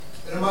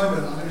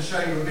moment I'm going to show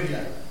you a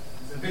video.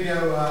 It's a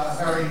video, a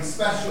very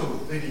special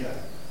video.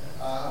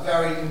 A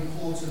very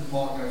important,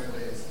 Mark knows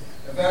what it is.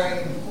 A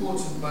very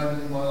important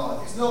moment in my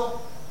life. It's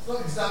not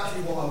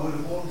exactly what I would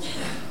have wanted,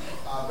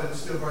 but it's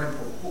still very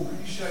important. Paul, could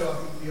you show, I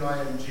think, the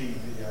IMG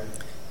video,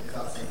 if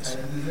that's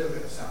okay? And there's a little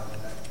bit of sound on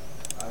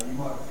it. You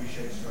might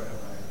appreciate it straight away.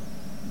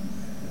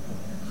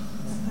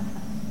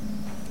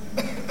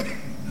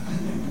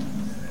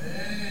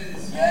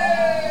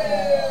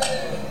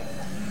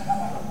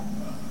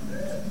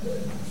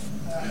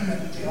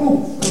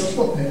 Oh,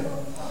 stop it.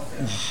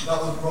 That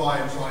was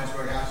Brian trying to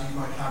work out how to use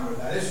my camera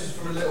there. This was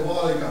from a little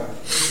while ago.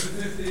 It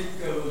wasn't 15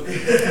 goals.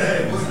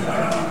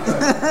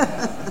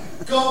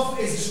 Golf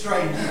is a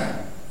strange game.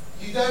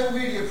 You don't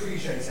really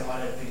appreciate it, I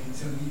don't think,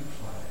 until you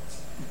play it.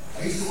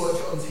 I used to watch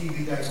it on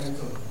TV days, and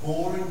it's a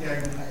boring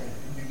game to play.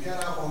 You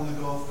get out on the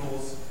golf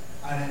course,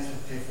 and it's a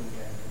different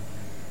game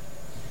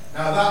completely.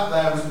 Now that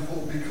there was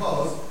important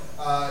because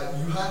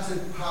you had to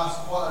pass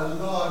quite a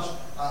large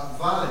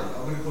valley.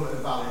 I'm going to call it a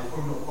valley. It's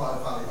probably not quite a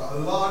valley, but a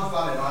large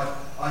valley.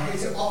 I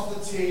hit it off the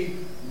tee,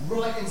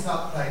 right into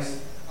that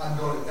place, and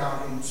got it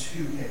down in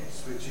 2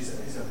 hits, which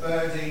is a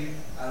birdie,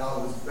 and I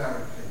was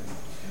very pleased.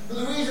 But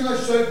the reason I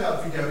showed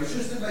that video is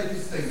just to make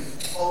us think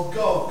of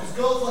golf, because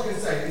golf, like I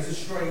say, is a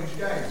strange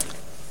game.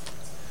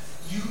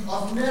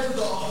 I've never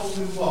got a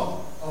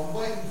hole-in-one. I'm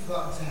waiting for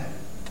that to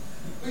happen.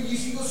 But you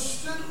see, you're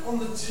stood on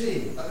the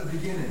tee at the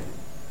beginning,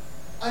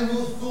 and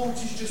your thought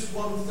is just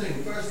one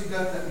thing. Firstly,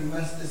 don't let me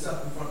mess this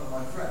up in front of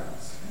my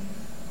friends.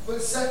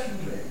 But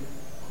secondly,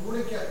 I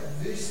want to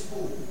get this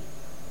ball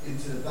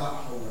into that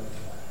hole over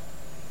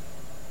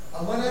there.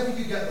 And whenever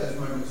you get those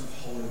moments of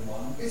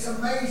hole-in-one, it's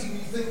amazing. You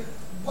think,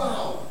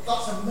 wow,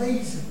 that's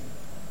amazing.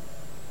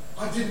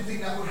 I didn't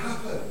think that would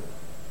happen.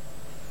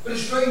 But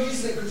it's strange,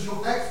 isn't it? Because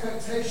your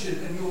expectation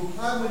and your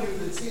plan when you're at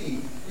the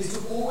tee is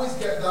to always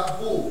get that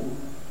ball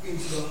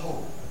into the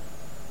hole.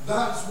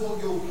 That's what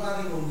you're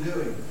planning on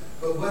doing.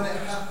 But when it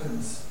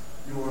happens,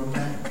 you're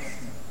amazed.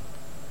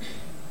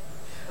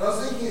 And I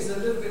was thinking it's a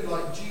little bit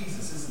like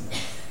Jesus, isn't it?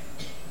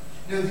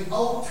 You know, the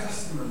Old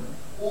Testament,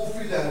 all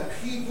through there,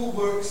 people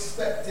were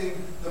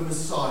expecting the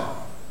Messiah.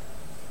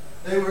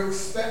 They were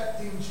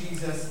expecting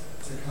Jesus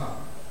to come.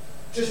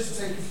 Just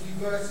to take a few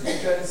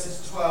verses,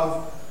 Genesis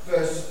 12,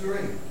 verse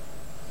 3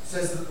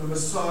 says that the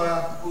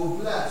Messiah will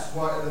bless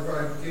right at the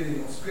very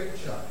beginning of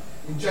Scripture.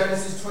 In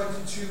Genesis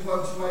 22,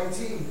 1 to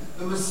 18,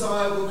 the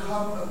Messiah will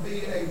come and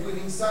be a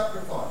willing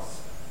sacrifice.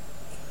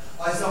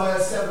 Isaiah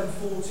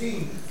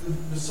 7:14, the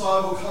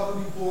Messiah will come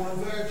and be born a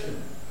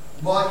virgin.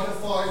 Micah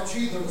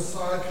 5:2, the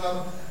Messiah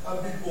come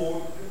and be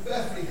born in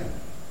Bethlehem.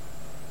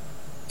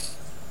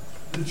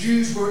 The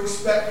Jews were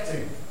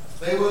expecting.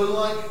 They were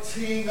like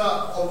teeing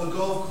up on the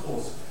golf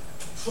course,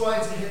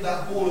 trying to hit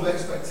that ball of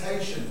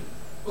expectation.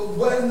 But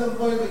when the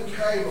moment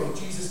came of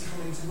Jesus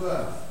coming to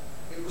earth,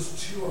 it was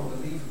too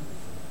unbelievable.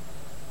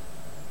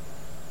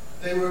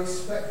 They were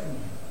expecting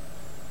him.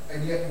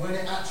 And yet when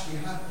it actually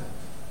happened,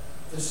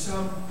 for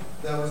some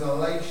there was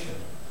elation,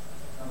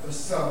 and for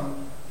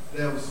some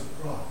there was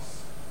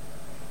surprise.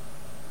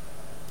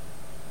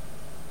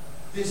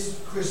 This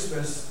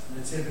Christmas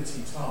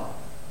nativity time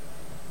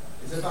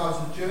is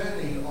about a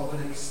journey of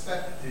an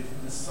expected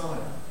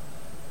Messiah.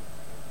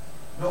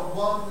 Not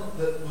one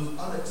that was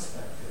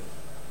unexpected,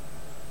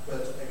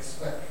 but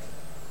expected.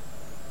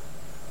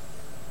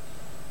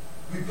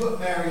 We put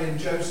Mary and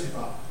Joseph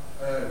up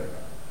earlier.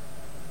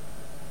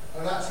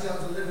 And actually that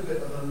was a little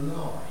bit of a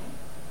lie,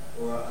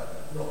 or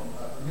not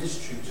a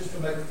mystery, just to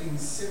make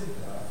things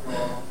simpler for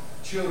our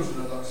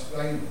children, as I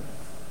explained them.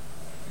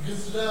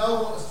 Because today I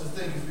want us to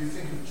think, as we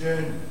think of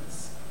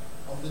journeys,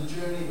 of the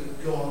journey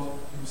that God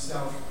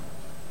himself made.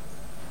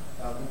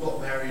 We've got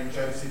Mary and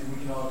Joseph, and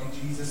we can argue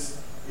Jesus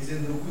is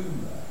in the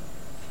womb there.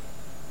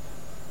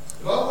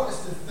 But I want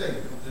us to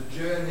think of the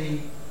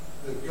journey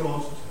that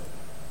God took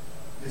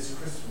this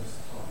Christmas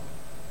time.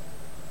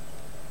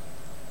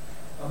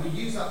 And we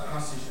use that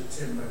passage that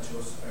Tim read to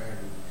us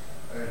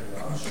earlier.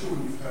 I'm sure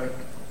you've heard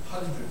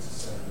hundreds of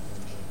sermons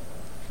on John.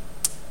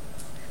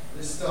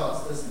 It starts,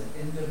 doesn't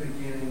it? In the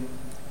beginning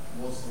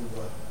was the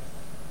Word.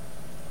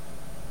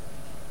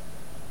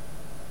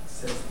 It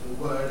says that the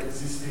Word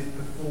existed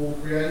before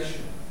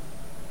creation.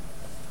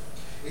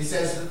 It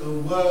says that the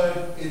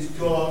Word is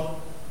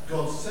God,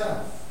 God's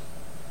self.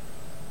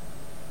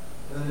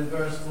 And then in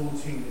verse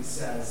 14 it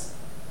says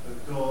that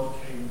God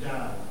came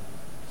down,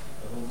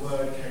 that the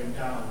Word came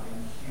down in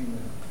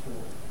human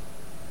form.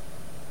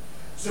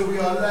 So we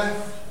are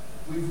left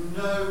with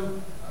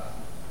no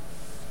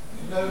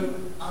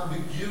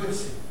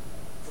ambiguity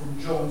from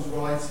John's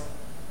writing.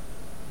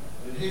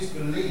 That his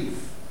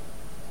belief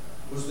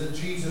was that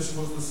Jesus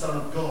was the Son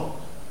of God.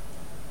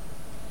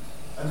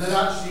 And that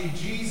actually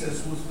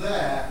Jesus was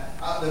there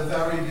at the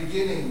very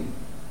beginning,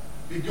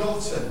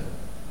 begotten,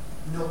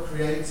 not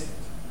created.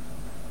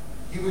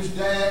 He was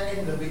there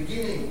in the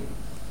beginning,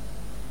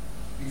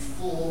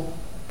 before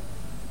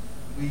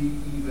we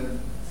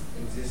even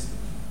existed.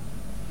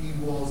 He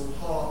was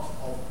part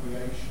of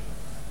creation.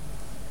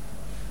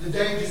 The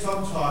danger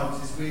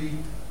sometimes is we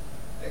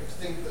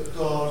think that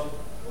God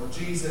or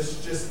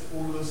Jesus just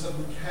all of a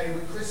sudden came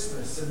at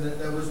Christmas and that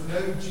there was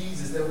no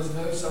Jesus, there was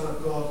no Son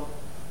of God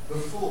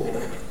before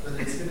the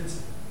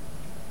Nativity.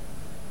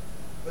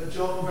 But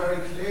John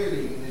very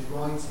clearly in his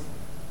writing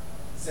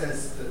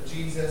says that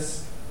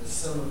Jesus, the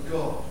Son of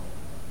God,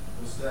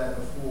 was there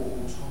before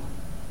all time.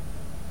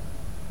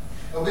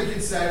 And we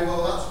could say,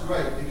 well, that's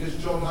great, because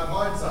John had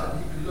hindsight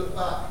and he could look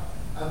back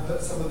and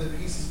put some of the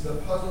pieces of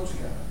the puzzle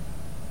together.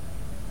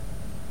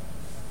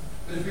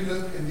 But if we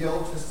look in the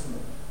Old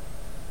Testament,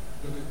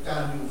 look at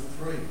Daniel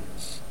 3,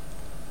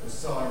 the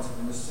signs of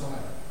the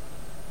Messiah.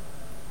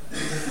 The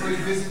three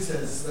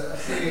visitors that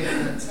appeared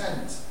in a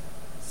tent,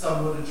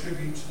 some would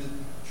attribute to the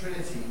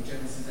Trinity in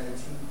Genesis 18.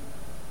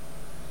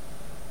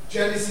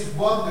 Genesis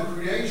 1,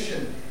 the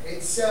creation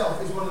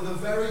itself, is one of the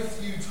very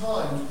few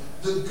times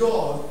that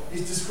God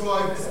is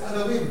described as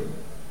Elohim,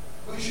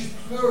 which is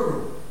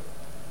plural.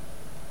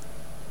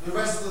 The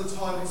rest of the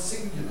time it's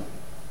singular.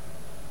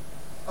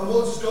 And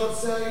what does God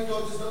say?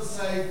 God does not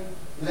say,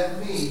 let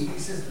me. He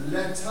says,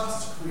 let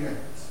us create.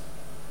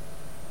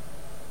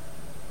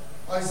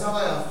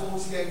 Isaiah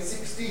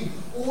 48:16.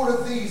 All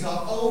of these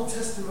are Old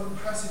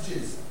Testament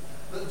passages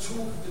that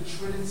talk of the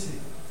Trinity.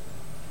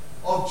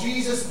 Of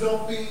Jesus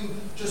not being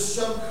just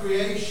some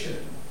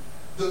creation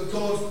that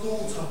God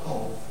thought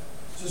of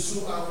to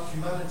sort out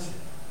humanity.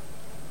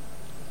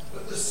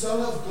 But the Son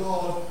of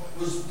God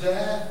was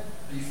there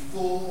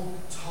before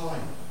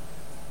time.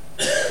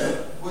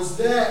 Was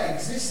there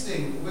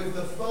existing with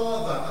the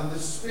Father and the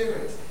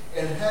Spirit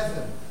in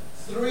heaven.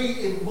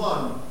 3 in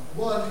 1,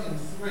 1 in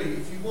 3.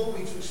 If you want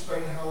me to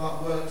explain how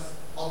that works,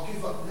 I'll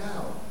give up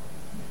now.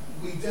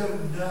 We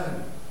don't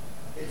know.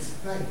 It's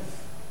faith.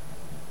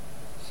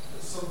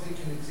 Something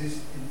can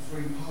exist in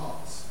 3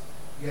 parts,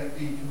 yet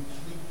be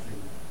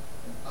completely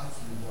and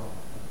utterly one.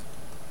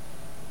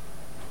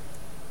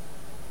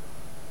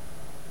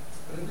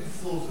 But have we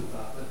thought of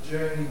that, the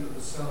journey that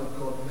the Son of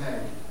God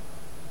made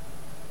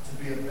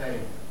to be a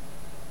babe?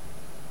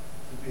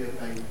 To be a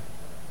baby.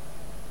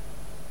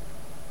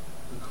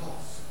 The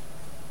cost.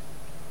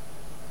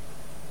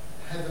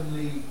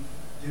 Heavenly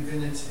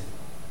divinity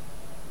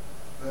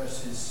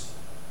versus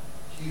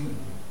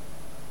humanly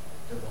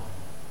divine.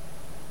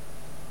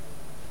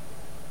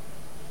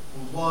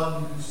 The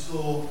one who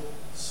saw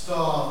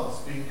stars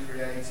being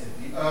created,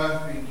 the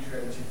earth being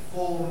created,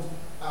 formed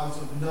out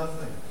of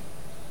nothing.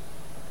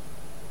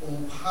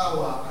 All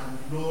power and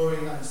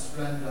glory and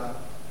splendour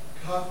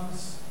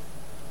comes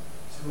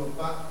to a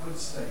backward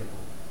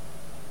stable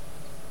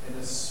in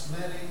a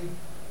smelly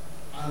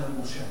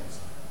animal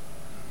shelter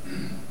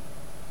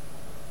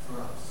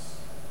for us.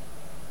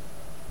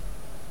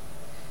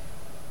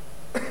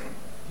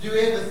 Do you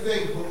ever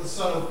think what the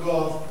Son of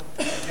God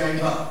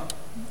gave up?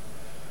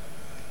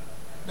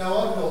 Now,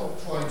 I'm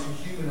not trying to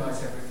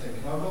humanise everything,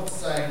 and I'm not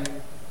saying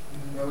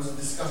there was a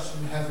discussion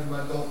in heaven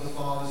where God the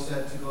Father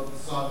said to God the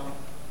Son,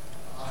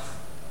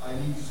 I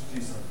need you to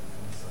do something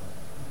for me, Son.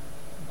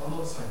 I'm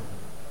not saying that.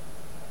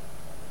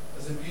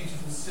 There's a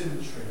beautiful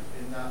symmetry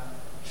in that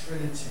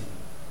Trinity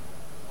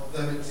of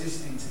them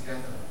existing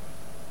together.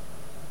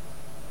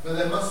 But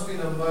there must have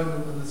been a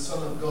moment when the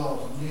Son of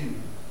God knew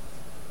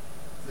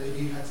that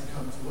he had to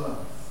come to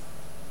earth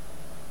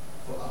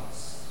for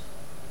us.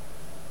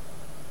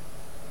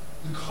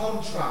 The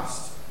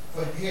contrast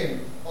for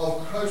him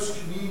of close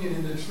communion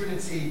in the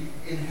Trinity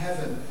in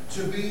heaven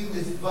to being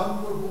this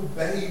vulnerable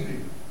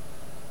baby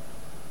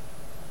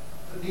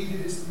that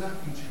needed its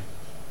nappy change,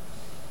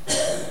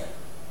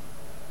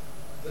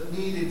 that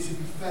needed to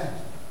be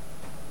fed,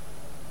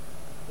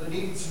 that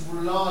needed to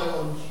rely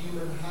on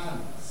human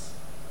hands.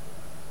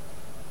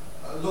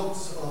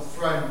 Lots of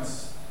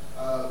friends,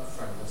 I'm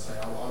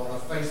on a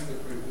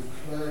Facebook group with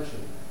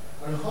clergy,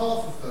 and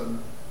half of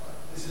them,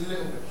 it's a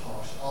little bit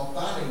harsh, are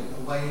banning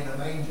Away in a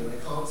Manger. They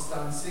can't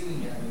stand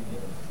singing it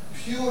anymore.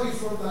 Purely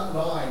from that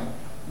line,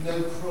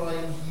 no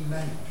crying he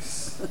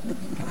makes.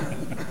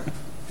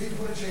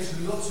 People want to change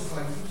lots of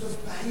crying. It was a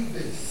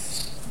baby.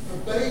 If a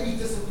baby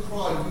doesn't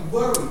cry, we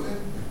worry, don't we?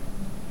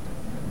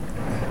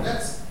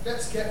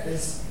 Let's get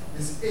this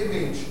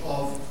image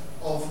of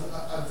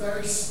a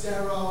very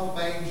sterile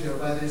manger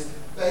where this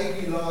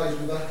baby lies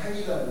with a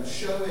halo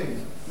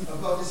showing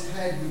above his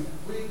head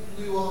with big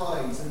blue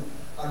eyes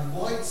and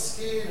white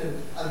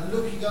skin and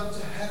looking up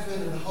to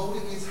heaven and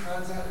holding his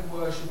hands out in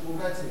worship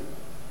already.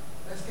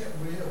 Let's get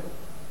real.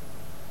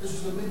 This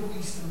was a Middle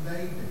Eastern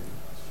baby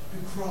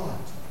who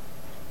cried,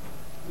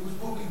 who was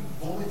probably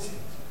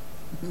vomited,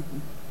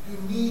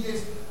 who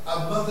needed a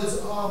mother's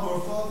arm or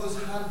a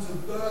father's hand to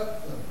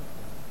burp them,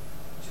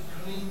 to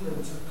clean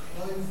them, to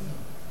clothe them.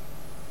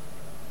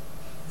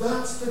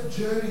 That's the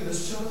journey the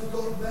Son of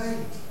God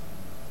made.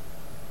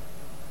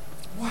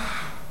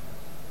 Wow.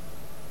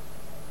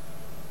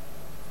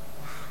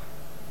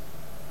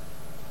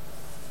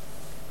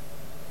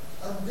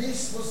 And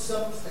this was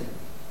something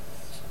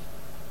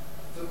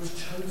that was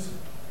chosen.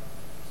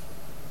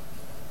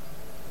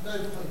 No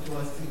point do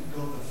I think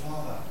God the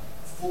Father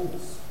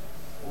forced,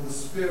 or the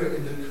Spirit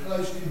in the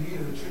close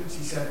communion of the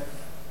Trinity said,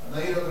 I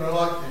know you're not going to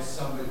like this,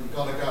 somebody, you've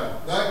got to go.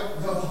 No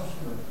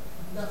argument.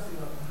 Nothing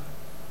like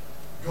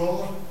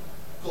that.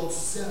 God's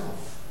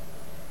self,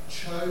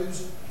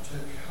 chose to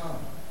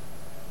come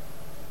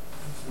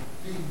and to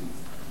be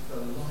the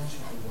light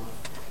of the world.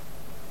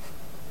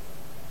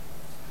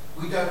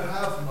 We don't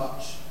have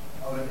much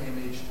of an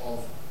image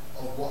of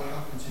what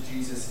happened to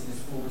Jesus in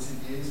his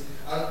formative years.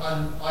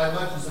 And I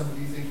imagine some of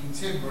you thinking,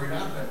 Tim, we're in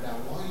Advent now.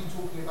 Why are you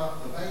talking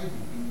about the baby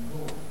being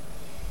born?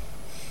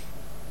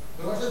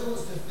 But I just want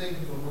us to think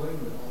of a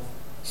moment of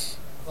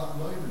that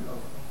moment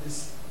of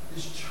this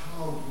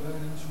child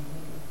learning to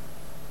walk.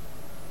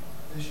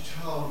 This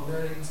child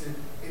learning to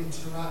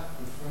interact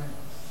with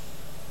friends.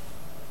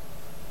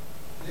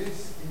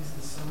 This is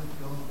the Son of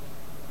God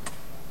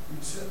who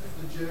took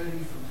the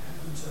journey from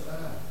heaven to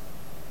earth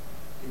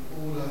in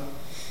order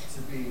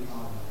to be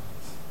our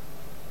light.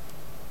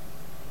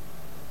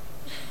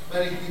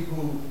 Many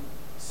people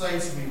say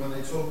to me when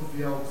they talk of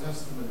the Old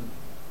Testament,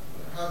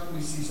 how can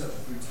we see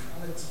such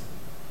brutality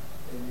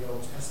in the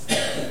Old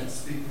Testament and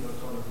speaking of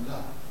God of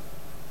love?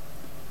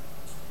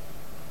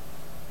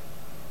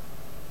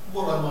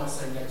 What I might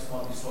say next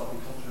might be slightly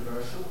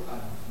controversial,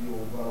 and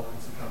you're welcome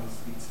to come and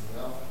speak to me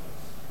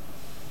afterwards.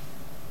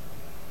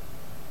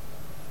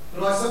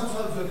 But I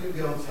sometimes look at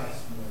the Old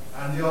Testament,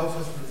 and the Old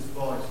Testament is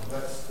vital.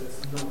 Let's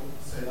not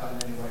say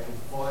that in any way.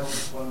 It's vital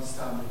to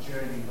understand the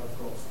journey of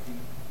God's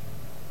people.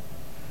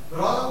 But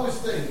I always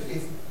think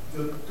if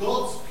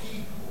God's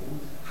people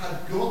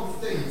had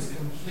got things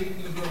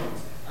completely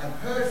right and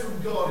heard from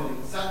God in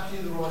exactly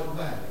the right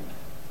way,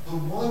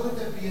 then why would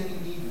there be any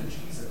need for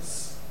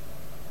Jesus?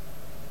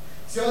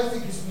 See, I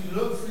think as we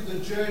look through the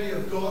journey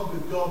of God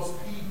with God's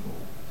people,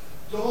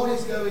 God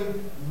is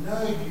going,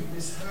 no, you've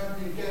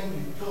misheard me again,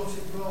 you've got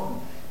it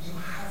wrong. You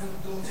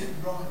haven't got it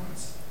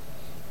right.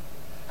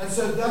 And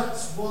so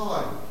that's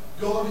why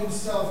God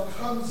himself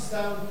comes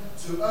down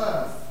to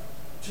earth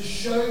to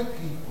show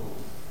people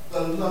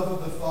the love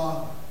of the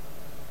Father.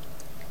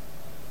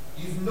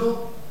 You've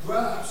not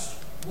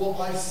grasped what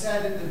I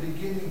said at the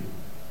beginning.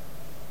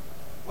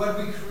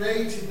 When we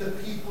created the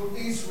people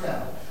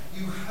Israel,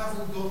 you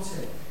haven't got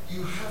it.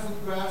 You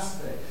haven't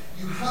grasped it.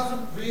 You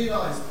haven't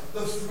realized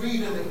the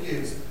freedom it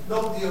gives,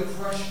 not the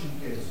oppression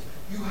it gives.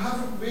 You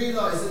haven't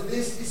realized that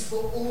this is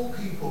for all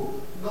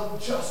people,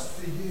 not just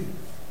for you.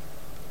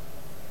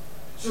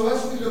 So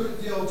as we look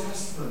at the Old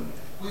Testament,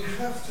 we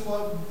have to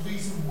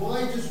reason,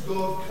 why does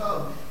God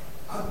come?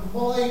 And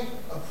my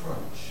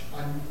approach,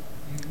 and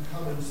you can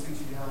come and speak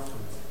to me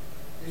afterwards,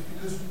 is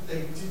because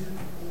they didn't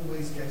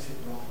always get it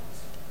right.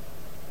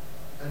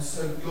 And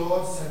so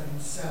God sent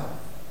himself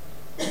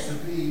to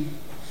be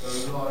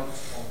the light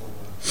of the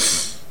world.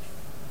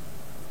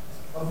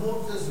 And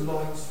what does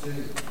light do?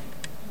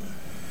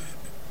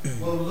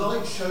 Well,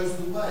 light shows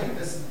the way,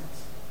 doesn't it?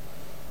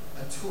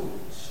 A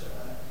torch.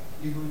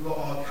 We've got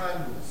our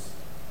candles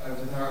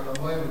over there at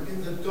the moment.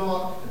 In the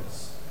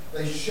darkness,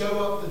 they show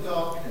up the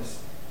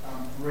darkness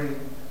and bring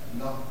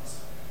light.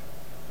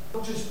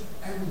 Not just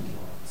any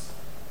light.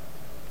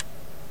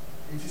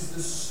 It is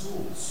the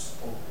source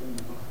of all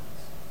light.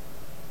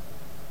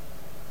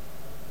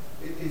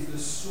 It is the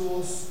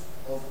source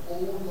of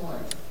all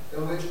light,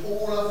 in which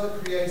all other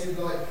created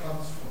light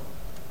comes from.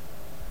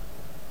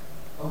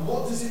 And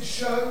what does it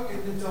show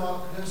in the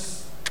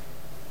darkness?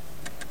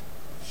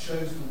 It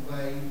shows the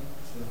way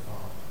to the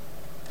Father.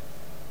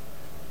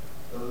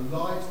 The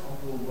light of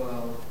the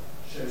world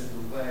shows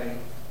the way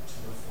to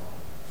the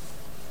Father.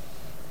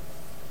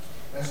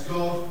 As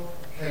God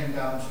came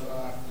down to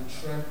earth, the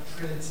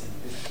Trinity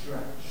is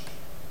stretched.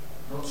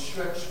 Not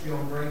stretched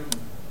beyond breaking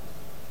point,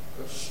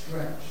 but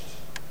stretched.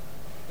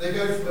 They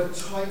go from a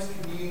tight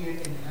communion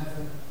in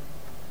heaven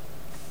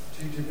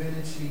to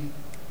divinity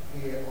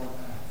here on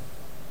earth.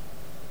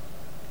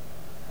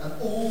 And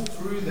all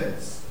through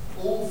this,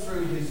 all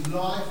through his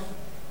life,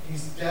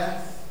 his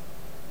death,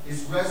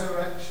 his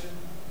resurrection,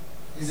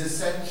 his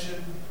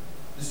ascension,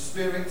 the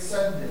Spirit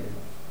sending,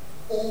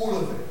 all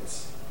of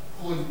it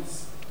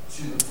points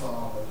to the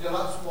Father. Yeah,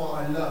 that's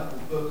why I love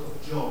the book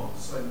of John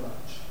so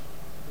much.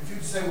 If you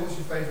could say, what's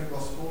your favourite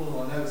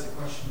gospel? And I know it's a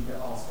question you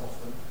get asked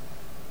often.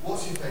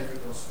 What's your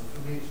favourite gospel?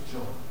 For me, it's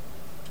John.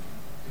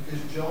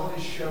 Because John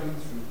is showing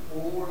through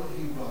all that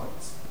he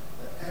writes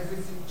that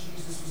everything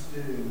Jesus was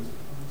doing was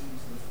pointing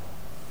to the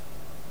Father.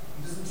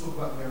 He doesn't talk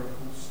about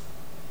miracles.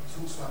 He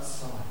talks about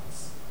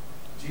signs.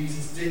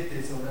 Jesus did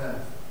this on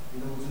earth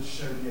in order to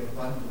show the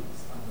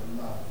abundance and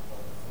the love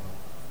of the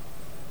Father.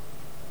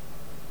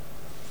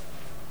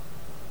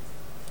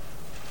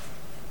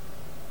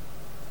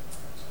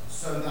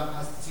 So that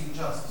has to teach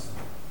us, doesn't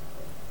it?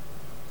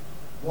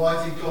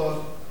 Why did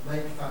God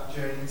make that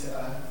journey to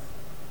earth?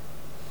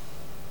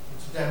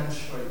 To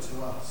demonstrate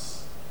to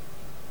us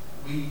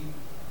we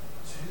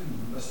too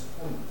must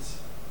point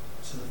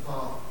to the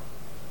Father.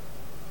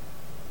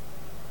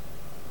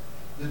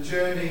 The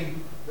journey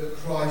that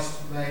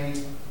Christ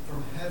made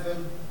from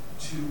heaven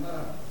to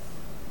earth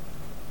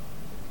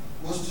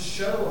was to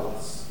show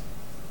us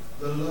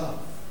the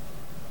love,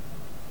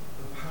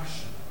 the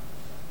passion,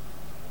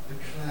 the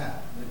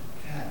care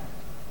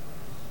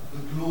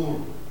the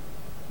glory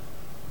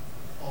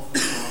of the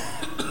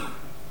Father.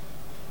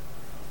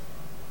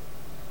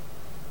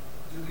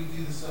 Do we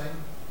do the same?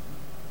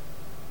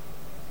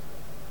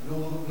 In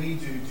all that we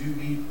do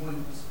we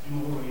point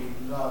glory,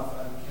 love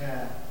and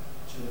care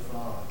to the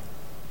Father?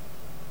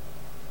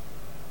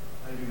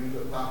 Maybe we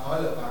look back, I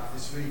look back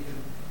this week,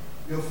 and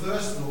your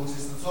first thought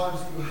is the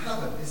times that you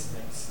haven't, isn't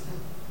it?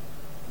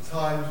 The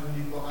times when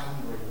you've got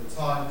angry, the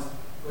times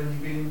when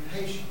you've been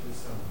impatient with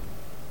someone,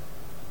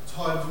 the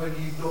times when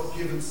you've not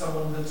given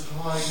someone the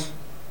time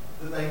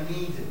that they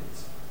needed.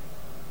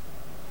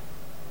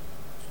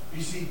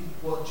 You see,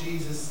 what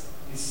Jesus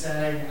is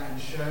saying and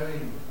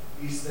showing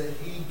is that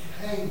he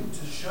came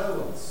to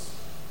show us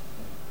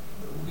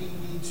that we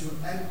need to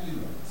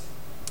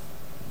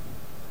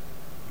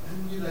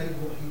emulate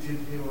what he did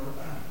here on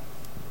earth,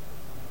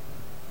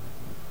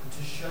 and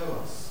to show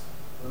us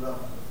the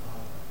love of the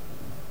Father.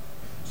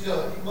 Do you know,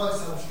 it might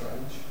sound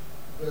strange,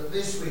 but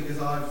this week as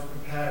I was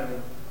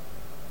preparing,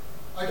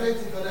 I don't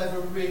think I'd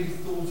ever really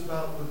thought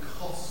about the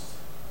cost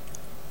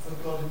for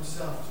God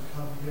himself to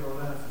come here on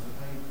earth as a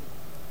baby.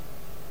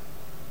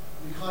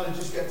 We kind of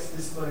just get to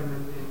this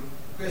moment in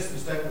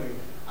Christmas, don't we?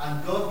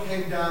 And God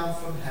came down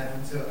from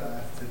heaven to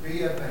earth to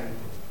be a baby.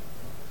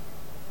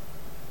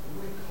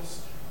 What it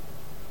cost him?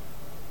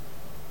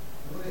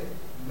 What it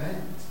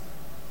meant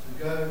to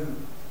go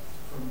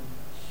from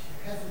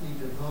heavenly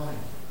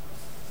divine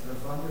to the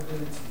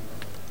vulnerability of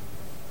it.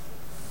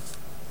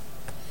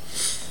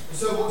 And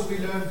so what do we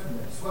learn from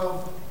this?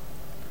 Well,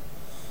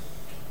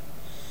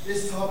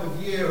 this time of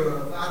year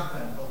of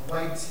Advent, of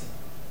waiting,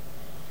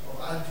 of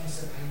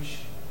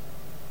anticipation.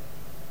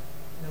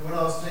 You know, when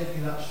I was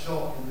taking that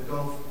shot in the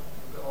golf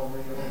on the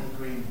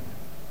green,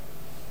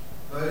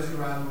 those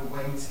around were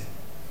waiting,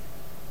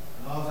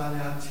 and I was in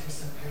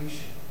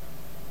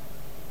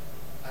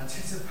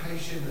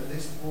anticipation that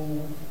this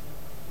ball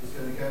is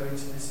going to go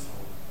into this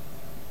hole,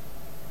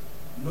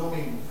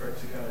 longing for it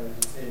to go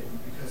in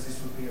because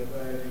this would be a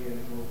birdie and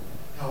it will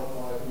help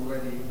my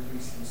already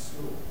increasing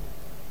score.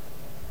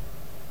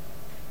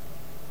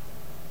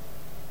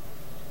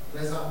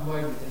 There's that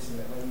moment, isn't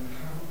it, when you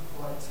haven't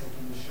quite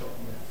taken the shot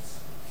yet,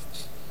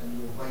 and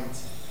you're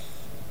waiting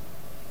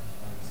and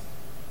waiting.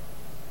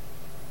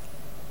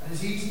 And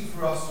it's easy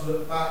for us to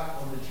look back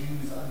on the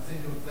Jews and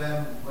think of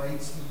them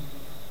waiting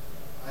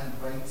and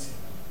waiting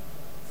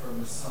for a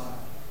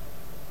Messiah.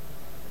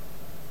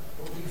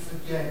 But we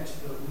forget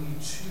that we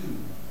too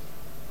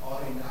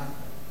are in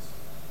Advent,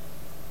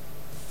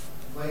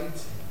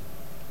 waiting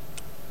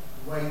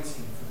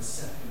for the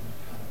second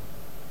coming,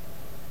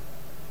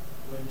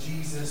 when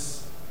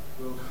Jesus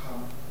will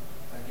come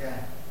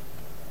again.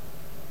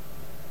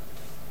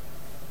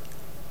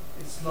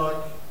 It's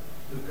like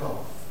the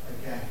golf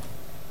again.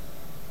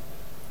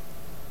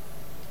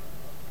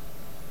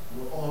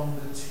 We're on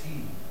the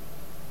tee,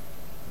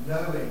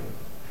 knowing,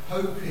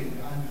 hoping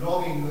and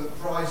longing that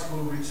Christ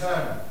will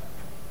return.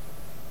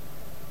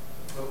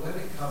 But when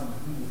it comes,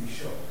 we will be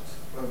shocked,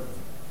 won't we?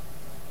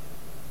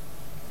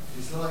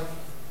 It's like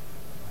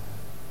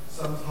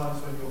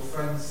sometimes when your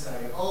friends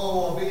say,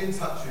 "Oh, I'll be in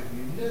touch with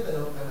you," you know they're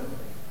not going to be.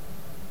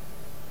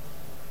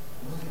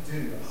 And when they do,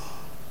 oh,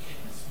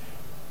 goodness me.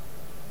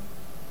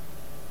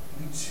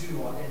 We too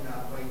are in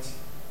that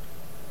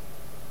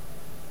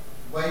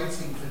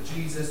waiting for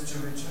Jesus to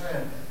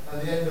return. At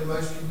the end of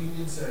most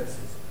communion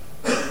services,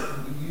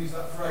 we use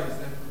that phrase,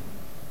 don't we?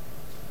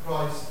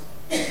 Christ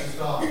has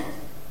died.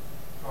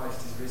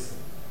 Christ is risen.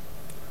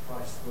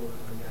 Christ will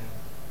come again.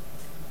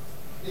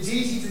 It's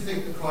easy to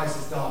think that Christ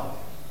has died.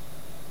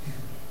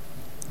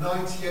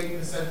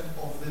 98%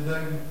 of the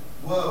known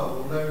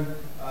world, or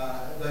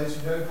those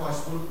who know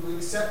Christ, will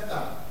accept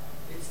that.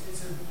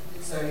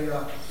 It's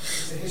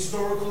a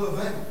historical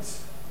event.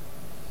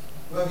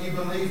 Whether you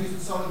believe he's the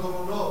Son of God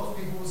or not,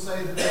 people will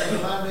say that there's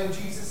a man named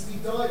Jesus and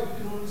he died. We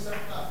can all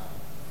accept that.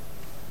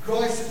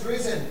 Christ has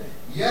risen.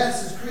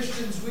 Yes, as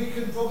Christians, we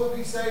can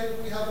probably say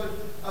that we have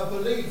a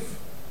belief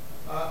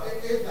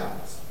in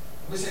that.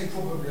 We say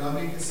probably, I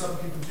mean, because some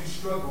people do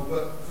struggle,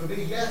 but for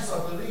me, yes, I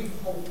believe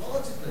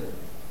wholeheartedly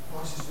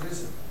Christ is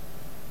risen.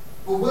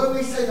 But when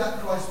we say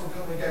that Christ will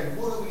come again,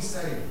 what are we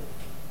saying?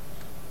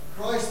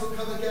 Christ will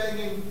come again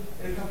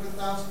in a couple of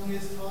thousand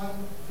years'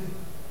 time?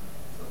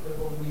 It's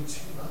not me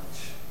too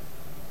much.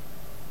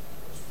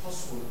 It's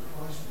possible that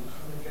Christ will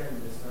come again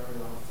this very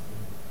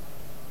afternoon.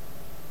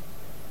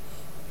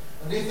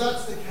 And if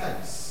that's the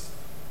case,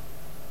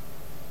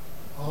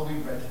 are we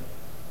ready?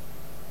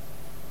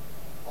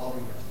 Are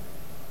we ready?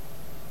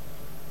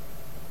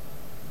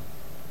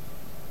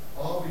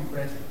 Are we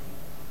ready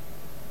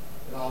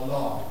in our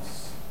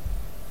lives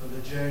for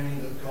the journey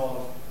that God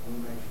will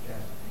make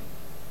again?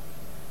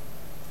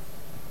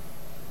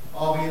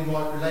 Are we in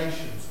right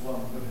relations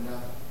one with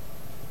another?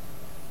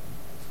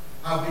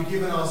 Have we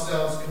given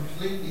ourselves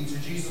completely to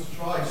Jesus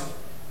Christ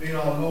being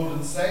our Lord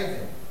and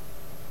Saviour?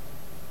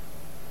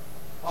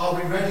 Are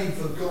we ready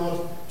for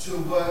God to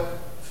work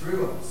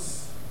through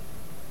us?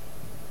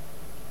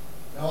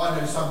 Now, I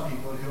know some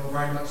people who are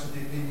very much of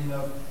the opinion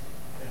of,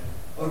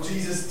 oh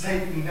Jesus,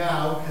 take me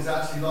now, because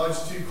actually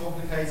life's too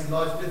complicated,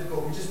 life's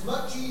difficult. It's just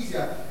much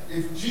easier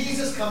if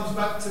Jesus comes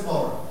back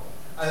tomorrow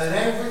and then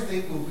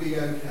everything will be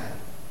okay.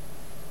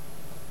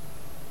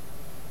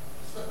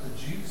 That's what the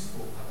Jews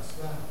thought that as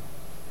well.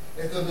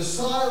 If the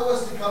Messiah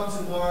was to come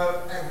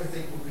tomorrow,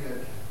 everything would be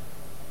okay.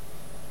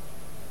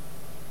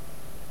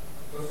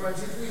 But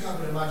friends, if we have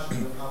an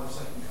imagination of how the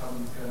second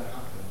coming is going to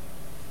happen,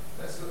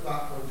 let's look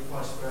back when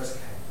Christ first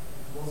came.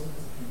 It wasn't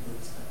as people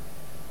expected.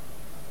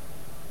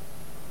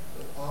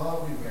 But are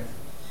we ready?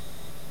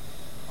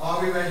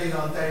 Are we ready in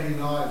our daily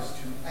lives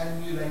to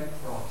emulate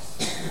Christ?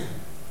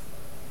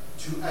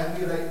 To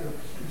emulate the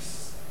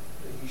peace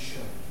that he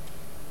showed?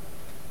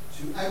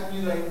 To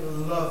emulate the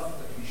love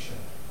that he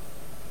showed?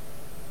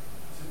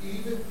 To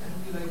even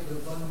emulate the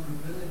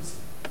vulnerability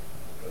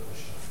that was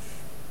shown?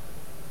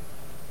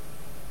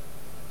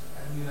 To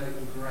emulate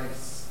the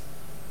grace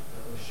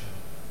that was shown?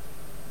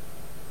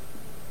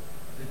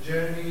 The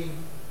journey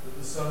that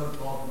the Son of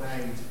God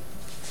made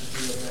to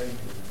be a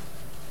baby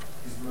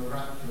is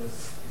miraculous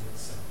in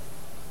itself.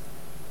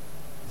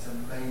 It's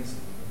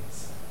amazing in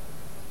itself.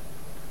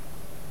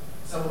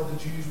 Some of the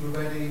Jews were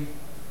ready,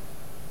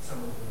 some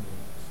of them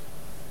weren't.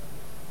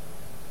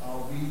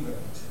 Are we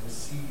ready to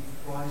receive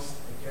Christ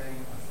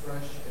again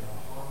afresh in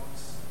our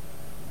hearts,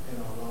 in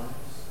our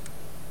lives?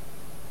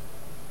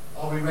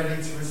 Are we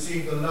ready to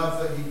receive the love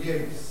that he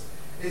gives?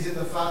 Is it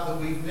the fact that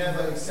we've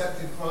never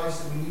accepted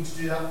Christ and we need to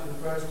do that for the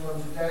first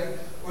time today?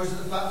 Or is it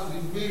the fact that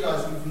we've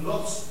realised we've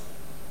lost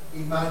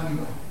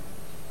Emmanuel?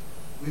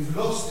 We've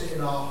lost it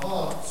in our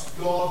hearts,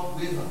 God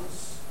with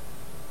us,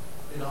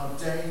 in our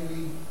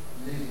daily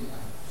living out.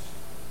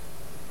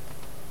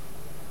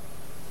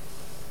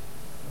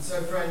 And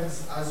so,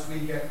 friends, as we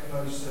get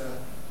closer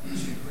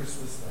to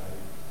Christmas Day,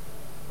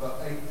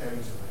 about 8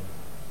 days away,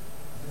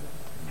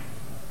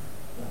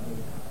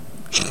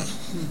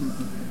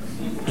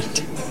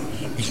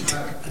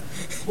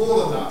 more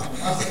than that.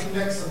 I think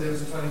next Sunday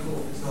was the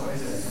 24th. It's not,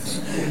 is it?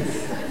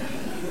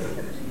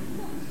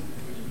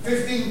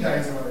 15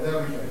 days away. There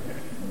we go.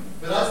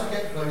 But as we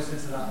get closer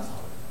to that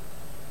time,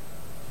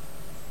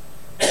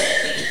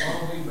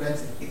 are we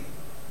ready?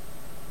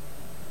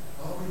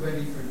 Are we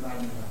ready for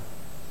Emmanuel?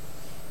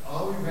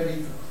 Are we ready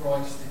for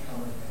Christ to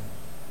come again?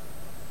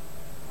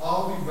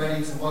 Are we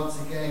ready to once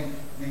again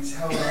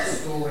retell that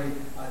story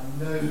and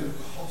know the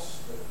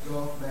cost that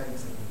God made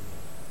to me?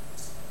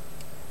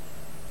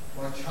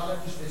 My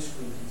challenge this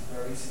week is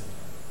very simple.